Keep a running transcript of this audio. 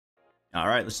All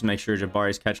right, let's just make sure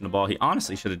Jabari's catching the ball. He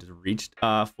honestly should have just reached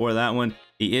for that one.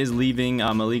 He is leaving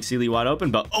Malik Sealy wide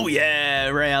open, but oh yeah,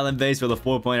 Ray Allen base for the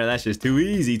 4-pointer. That's just too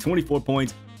easy. 24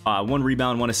 points, 1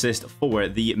 rebound, 1 assist for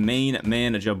the main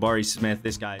man, Jabari Smith.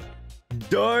 This guy,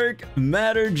 dark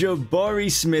matter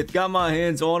Jabari Smith. Got my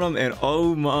hands on him, and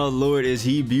oh my lord, is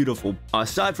he beautiful.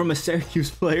 Aside from a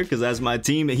Syracuse player, because that's my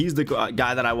team, he's the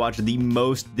guy that I watched the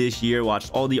most this year.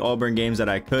 Watched all the Auburn games that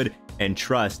I could, and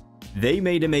trust, they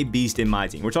made him a beast in my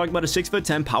team. We're talking about a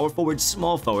 6'10" power forward,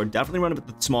 small forward, definitely run up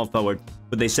with the small forward,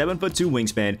 with a 7'2"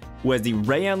 wingspan, who has the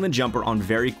Ray Allen jumper on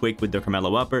very quick with the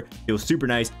Carmelo upper. Feels super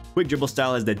nice. Quick dribble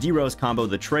style has the D-Rose combo,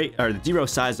 the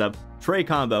D-Rose size up, Trey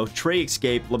combo, Trey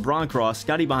escape, LeBron cross,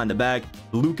 Scotty behind the back,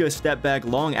 Luka step back,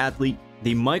 long athlete,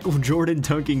 the Michael Jordan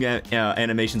dunking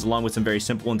animations, along with some very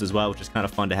simple ones as well, which is kind of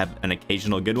fun to have an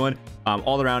occasional good one.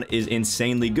 All around is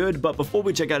insanely good. But before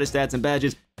we check out his stats and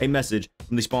badges, a message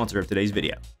from the sponsor of today's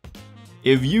video.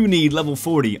 If you need level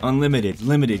 40, unlimited,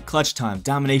 limited, clutch time,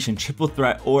 domination, triple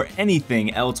threat, or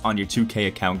anything else on your 2K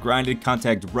account grinded,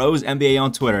 contact Rose NBA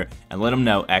on Twitter and let them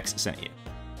know X sent you.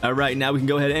 All right, now we can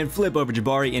go ahead and flip over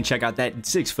Jabari and check out that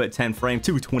 6'10" frame,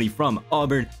 220 from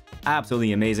Auburn.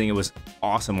 Absolutely amazing. It was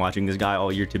awesome watching this guy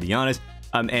all year, to be honest.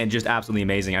 And just absolutely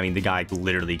amazing. I mean, the guy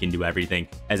literally can do everything.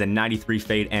 As a 93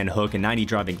 fade and hook, a 90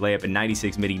 driving layup, a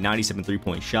 96 midi, 97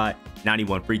 three-point shot,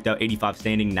 91 free throw, 85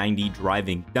 standing, 90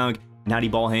 driving dunk, 90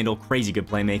 ball handle, crazy good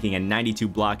playmaking, a 92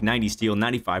 block, 90 steal,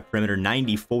 95 perimeter,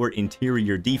 94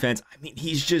 interior defense. I mean,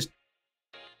 he's just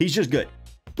good.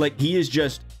 Like, he is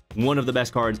just one of the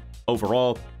best cards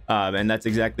overall. And that's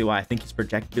exactly why I think he's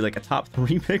projected to be like a top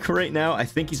 3 pick right now. I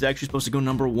think he's actually supposed to go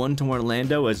 #1 to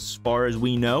Orlando as far as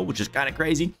we know, which is kind of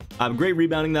crazy. Great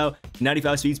rebounding though.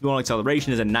 95 speed, speed,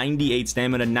 acceleration is a 98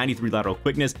 stamina, 93 lateral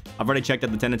quickness. I've already checked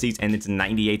out the tendencies and it's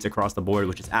 98s across the board,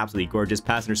 which is absolutely gorgeous.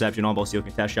 Pass interception, on ball steal,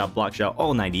 contest shot, block shot,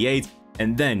 all 98s.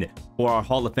 And then for our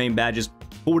Hall of Fame badges,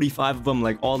 45 of them,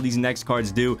 like all these next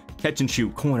cards do. Catch and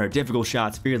shoot, corner, difficult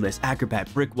shots, fearless,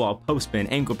 acrobat, brick wall, post spin,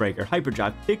 ankle breaker,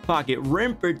 hyperdrive, pickpocket,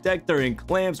 rim protector, and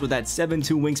clamps with that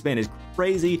 7'2" wingspan is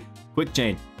crazy. Quick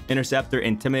chain, interceptor,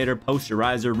 intimidator,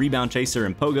 posterizer, rebound chaser,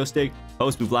 and pogo stick,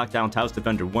 post move, lockdown, house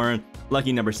defender, worm,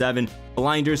 lucky #7,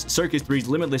 blinders, circus threes,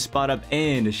 limitless spot up,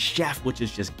 and chef, which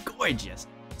is just gorgeous.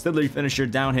 Stability finisher,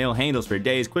 downhill, handles for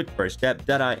days, quick first step,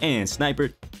 deadeye, and sniper.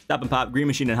 Stop and pop, green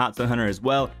machine, and hot stun hunter as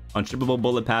well. Unstrippable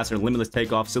bullet passer, limitless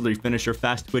takeoff, stability finisher,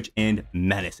 fast twitch, and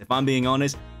menace. If I'm being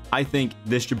honest, I think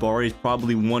this Jabari is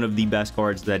probably one of the best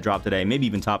cards that dropped today, maybe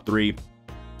even top 3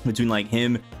 between like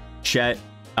him, Chet,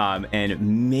 and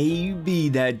maybe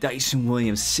that Dyson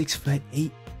Williams,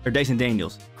 6'8", or Dyson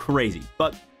Daniels. Crazy.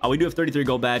 But we do have 33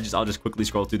 gold badges. I'll just quickly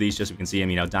scroll through these just so we can see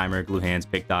them. You know, Dimer, Glue Hands,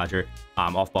 Pick Dodger,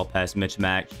 Off-Ball Pest, Mitch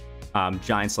Match,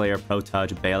 Giant Slayer, Pro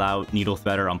Touch, Bailout, Needle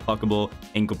Threader, Unpluckable,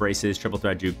 Ankle Braces, Triple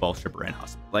Threat, Juke, Ball Stripper, and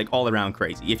Hustle. Like, all around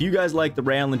crazy. If you guys like the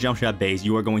Ray Allen jump shot base,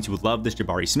 you are going to love this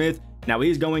Jabari Smith. Now,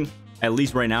 he is going, at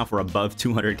least right now, for above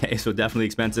 200k, so definitely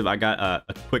expensive. I got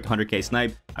a quick 100k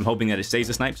snipe. I'm hoping that it stays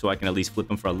a snipe so I can at least flip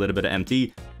him for a little bit of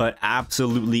MT, but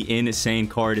absolutely insane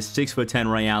card.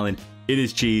 6'10" Ray Allen. It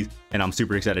is cheese, and I'm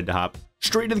super excited to hop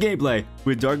straight to the gameplay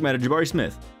with Dark Matter Jabari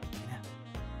Smith.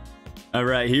 All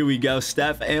right, here we go.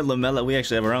 Steph and LaMelo. We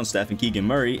actually have our own Steph and Keegan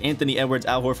Murray. Anthony Edwards,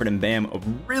 Al Horford, and Bam. A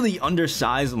really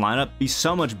undersized lineup. Be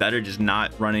so much better just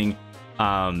not running,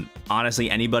 honestly,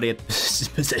 anybody at the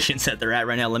positions that they're at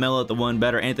right now. LaMelo at the 1,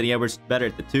 better. Anthony Edwards better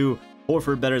at the 2.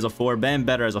 Horford better as a 4. Bam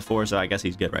better as a 4, so I guess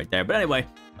he's good right there. But anyway,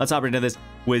 let's hop into this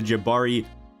with Jabari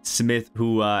Smith,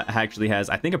 who actually has,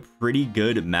 I think, a pretty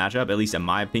good matchup, at least in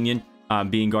my opinion,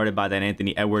 being guarded by that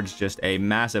Anthony Edwards. Just a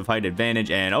massive height advantage,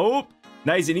 and oh,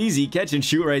 nice and easy catch and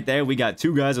shoot right there. We got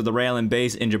 2 guys with the Ray Allen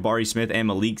base in Jabari Smith and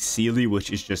Malik Sealy,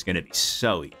 which is just going to be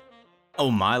so easy. Oh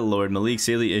my lord, Malik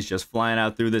Sealy is just flying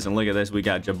out through this, and look at this. We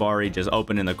got Jabari just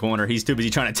open in the corner. He's too busy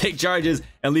trying to take charges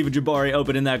and leave a Jabari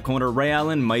open in that corner. Ray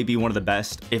Allen might be one of the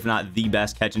best, if not the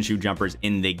best, catch and shoot jumpers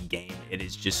in the game. It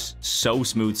is just so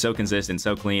smooth, so consistent,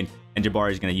 so clean, and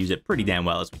Jabari is going to use it pretty damn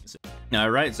well, as we can see.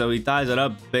 All right, so he ties it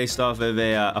up based off of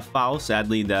a foul.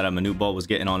 Sadly, that Manute Ball was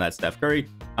getting on that Steph Curry.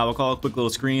 I will call a quick little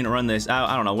screen, run this out.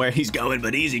 I don't know where he's going,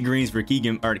 but easy greens for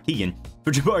Keegan,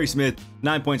 for Jabari Smith.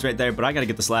 9 points right there, but I got to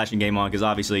get the slashing game on because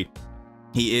obviously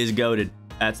he is goated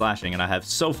at slashing, and I have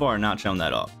so far not shown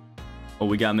that off. Oh,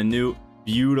 we got Manute.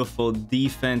 Beautiful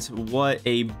defense. What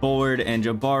a board, and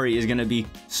Jabari is going to be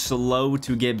slow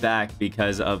to get back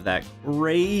because of that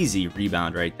crazy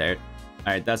rebound right there.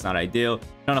 All right, that's not ideal.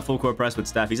 On a full court press with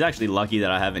Steph. He's actually lucky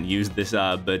that I haven't used this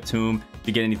Batum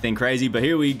to get anything crazy, but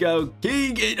here we go.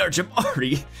 Keegan or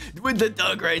Jabari with the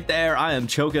dunk right there. I am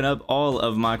choking up all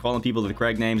of my calling people the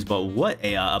correct names, but what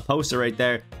a poster right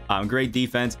there. Great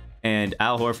defense, and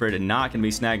Al Horford not going to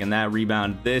be snagging that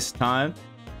rebound this time.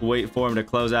 Wait for him to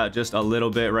close out just a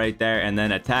little bit right there, and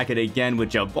then attack it again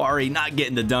with Jabari not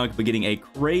getting the dunk, but getting a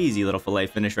crazy little fillet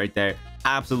finish right there.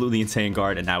 Absolutely insane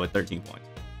guard, and now with 13 points.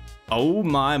 Oh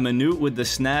my, Manute with the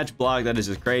snatch block. That is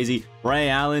just crazy. Ray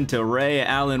Allen to Ray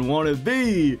Allen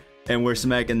wannabe. And we're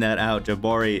smacking that out.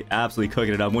 Jabari absolutely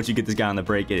cooking it up. Once you get this guy on the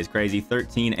break, it is crazy.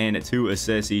 13 and 2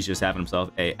 assists. He's just having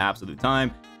himself a absolute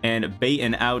time. And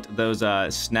baiting out those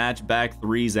snatch back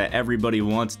threes that everybody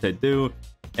wants to do.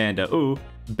 And ooh,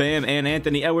 Bam and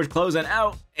Anthony Edwards closing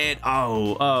out. And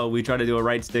oh, we try to do a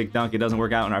right stick dunk. It doesn't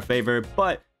work out in our favor,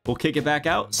 but we'll kick it back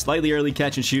out. Slightly early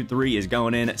catch and shoot three is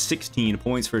going in. 16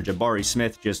 points for Jabari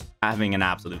Smith. Just having an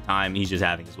absolute time. He's just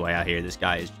having his way out here. This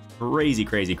guy is just crazy,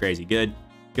 crazy, crazy good.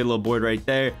 Good little board right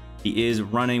there. He is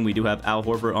running. We do have Al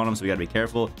Horford on him, so we got to be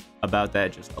careful about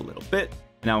that just a little bit.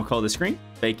 Now we'll call the screen.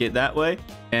 Fake it that way.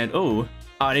 And oh,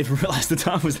 I didn't even realize the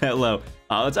time was that low.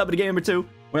 Let's up to game number 2.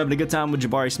 We're having a good time with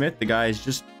Jabari Smith. The guy is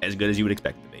just as good as you would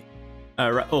expect him to be.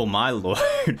 All right. Oh, my Lord.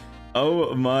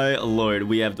 Oh my Lord,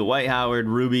 we have Dwight Howard,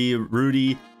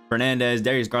 Rudy, Fernandez,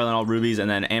 Darius Garland, all rubies, and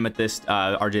then Amethyst,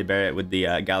 RJ Barrett with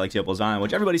the Galaxy Opal Zion,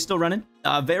 which everybody's still running.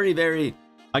 Very, very,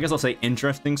 I guess I'll say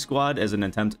interesting squad as an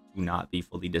attempt to not be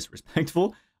fully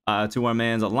disrespectful to our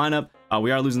man's lineup.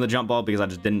 We are losing the jump ball because I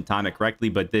just didn't time it correctly,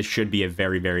 but this should be a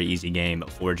very, very easy game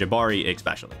for Jabari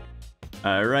especially.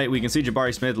 All right, we can see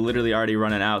Jabari Smith literally already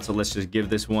running out, so let's just give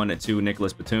this one to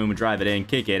Nicholas Batum, drive it in,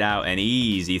 kick it out, and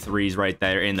easy threes right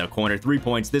there in the corner. 3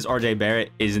 points. This RJ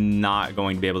Barrett is not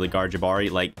going to be able to guard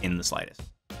Jabari, like, in the slightest.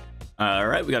 All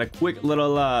right, we got a quick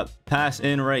little pass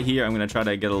in right here. I'm going to try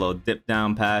to get a little dip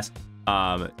down pass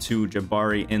to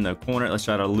Jabari in the corner. Let's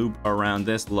try to loop around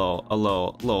this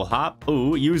little hop.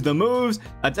 Ooh, use the moves,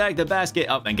 attack the basket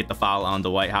up, and get the foul on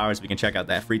Dwight Howard so we can check out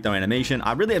that free throw animation.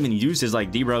 I really haven't used his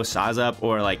like D-Bro size up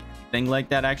or like anything like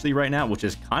that actually right now, which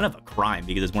is kind of a crime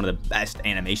because it's one of the best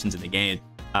animations in the game.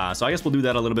 So I guess we'll do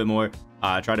that a little bit more.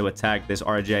 Try to attack this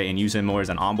RJ and use him more as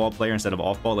an on-ball player instead of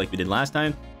off-ball like we did last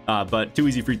time. But 2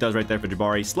 easy free throws right there for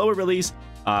Jabari. Slower release,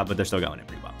 but they're still going in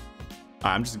pretty well.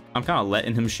 I'm kind of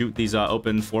letting him shoot these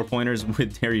open 4-pointers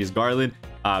with Darius Garland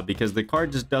because the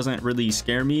card just doesn't really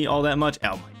scare me all that much.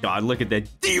 Oh my God, look at that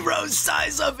D-Rose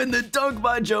size up in the dunk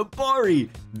by Jabari.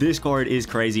 This card is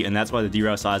crazy, and that's why the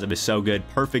D-Rose size up is so good.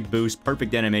 Perfect boost,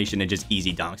 perfect animation, and just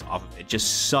easy dunks off of it.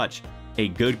 Just such a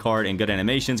good card and good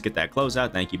animations. Get that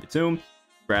closeout. Thank you, Batum.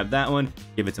 Grab that one,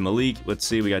 give it to Malik. Let's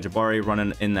see, we got Jabari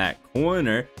running in that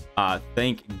corner.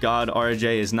 Thank God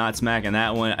RJ is not smacking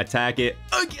that one. Attack it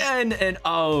again, and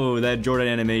oh, that Jordan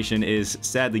animation is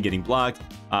sadly getting blocked,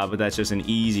 but that's just an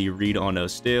easy read on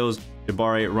those steals.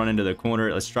 Jabari run into the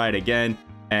corner. Let's try it again,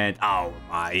 and oh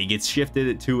my, he gets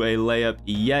shifted to a layup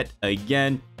yet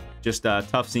again. Just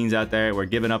tough scenes out there. We're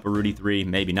giving up a Rudy 3,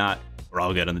 maybe not. We're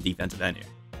all good on the defensive end here.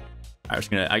 I'm just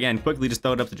gonna again quickly just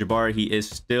throw it up to Jabari. He is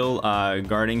still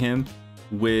guarding him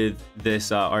with this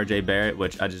RJ Barrett,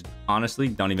 which I just honestly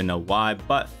don't even know why,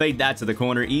 but fade that to the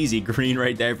corner. Easy green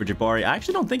right there for Jabari. I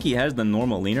actually don't think he has the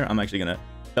normal leaner. I'm actually gonna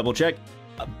double check,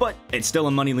 but it's still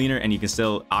a money leaner, and you can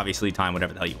still obviously time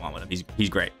whatever the hell you want with him. He's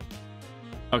great.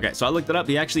 Okay, so I looked it up.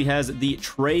 He actually has the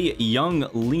Trae Young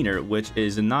leaner, which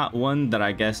is not one that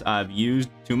I guess I've used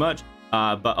too much.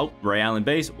 But oh, Ray Allen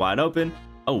base wide open.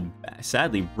 Oh,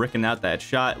 sadly, bricking out that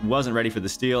shot. Wasn't ready for the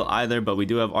steal either, but we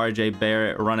do have RJ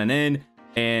Barrett running in,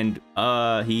 and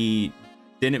he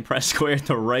didn't press square at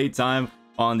the right time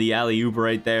on the alley-oop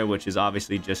right there, which is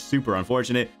obviously just super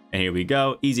unfortunate. And here we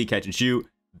go. Easy catch and shoot.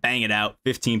 Bang it out.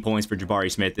 15 points for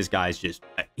Jabari Smith. This guy's just,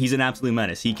 he's an absolute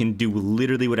menace. He can do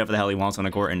literally whatever the hell he wants on the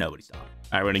court, and nobody's stopping.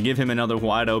 All right, we're going to give him another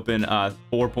wide open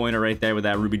 4-pointer right there with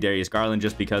that Ruby Darius Garland,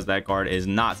 just because that card is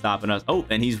not stopping us. Oh,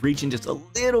 and he's reaching just a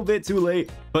little bit too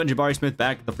late, putting Jabari Smith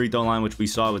back at the free throw line, which we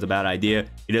saw was a bad idea.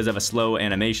 He does have a slow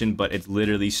animation, but it's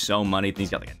literally so money. I think he's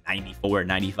got like a 94,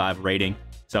 95 rating.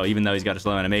 So even though he's got a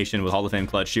slow animation with Hall of Fame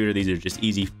clutch shooter, these are just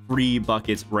easy free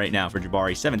buckets right now for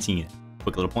Jabari. 17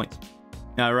 quick little points.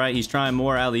 All right, he's trying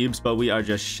more alley-oops, but we are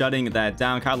just shutting that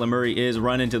down. Kyler Murray is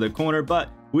running to the corner, but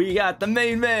we got the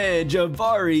main man,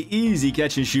 Jabari. Easy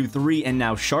catch and shoot 3, and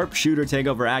now sharpshooter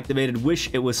takeover activated. Wish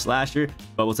it was slasher,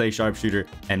 but we'll say sharpshooter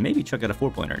and maybe chuck out a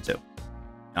 4-pointer or 2.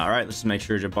 All right, let's just make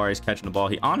sure Jabari's catching the ball.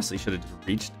 He honestly should have just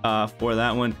reached for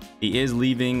that one. He is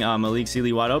leaving Malik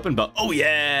Sealy wide open, but oh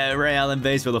yeah, Ray Allen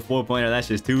base for the 4-pointer. That's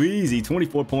just too easy.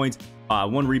 24 points,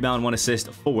 1 rebound, 1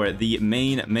 assist for the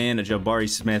main man, Jabari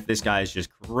Smith. This guy is just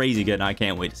crazy good, and I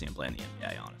can't wait to see him play in the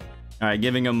NBA, honestly. All right,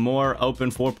 giving him more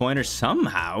open 4-pointers.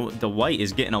 Somehow, Dwight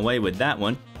is getting away with that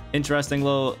one. Interesting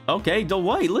little... Okay,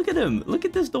 Dwight, look at him. Look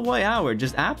at this Dwight Howard,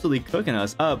 just absolutely cooking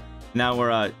us up. Now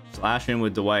we're slashing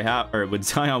with with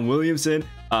Zion Williamson.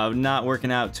 Not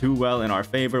working out too well in our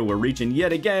favor. We're reaching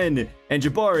yet again. And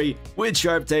Jabari with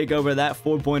sharp takeover. That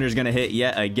 4-pointer is going to hit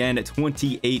yet again at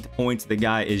 28 points. The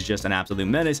guy is just an absolute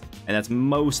menace. And that's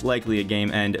most likely a game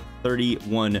end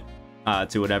 31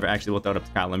 to whatever. Actually, we'll throw it up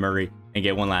to Kyler Murray and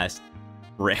get one last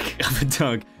brick of a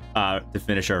dunk to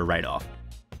finish her right off.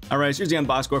 All right, so here's the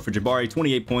box score for Jabari.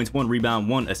 28 points, 1 rebound,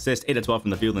 1 assist, 8 of 12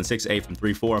 from the field, and 6 of 8 from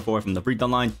 3, 4 of 4 from the free throw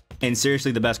line. And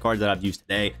seriously, the best card that I've used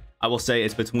today, I will say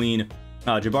it's between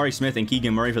Jabari Smith and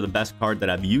Keegan Murray for the best card that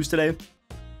I've used today.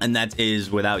 And that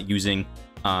is without using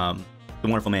the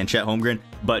wonderful man, Chet Holmgren.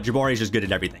 But Jabari is just good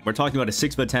at everything. We're talking about a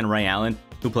 6'10" Ray Allen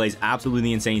who plays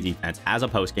absolutely insane defense, has a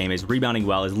post game, is rebounding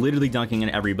well, is literally dunking on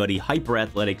everybody, hyper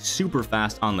athletic, super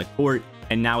fast on the court,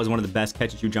 and now is one of the best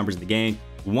catch and shoot jumpers in the game.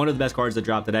 One of the best cards that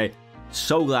dropped today.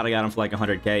 So glad I got him for like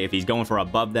 100K. If he's going for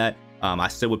above that, I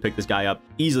still would pick this guy up.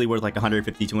 Easily worth like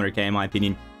 150, 200K in my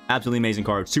opinion. Absolutely amazing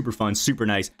card. Super fun, super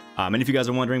nice. And if you guys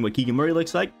are wondering what Keegan Murray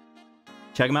looks like,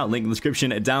 check him out. Link in the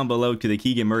description down below to the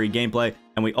Keegan Murray gameplay.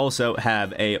 And we also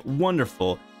have a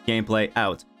wonderful gameplay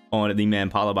out on the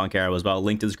man Paulo Banchero as well.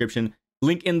 Link in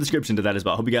the description to that as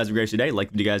well. Hope you guys have a great day.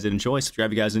 Like if you guys did enjoy.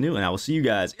 Subscribe if you guys are new. And I will see you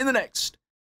guys in the next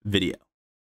video.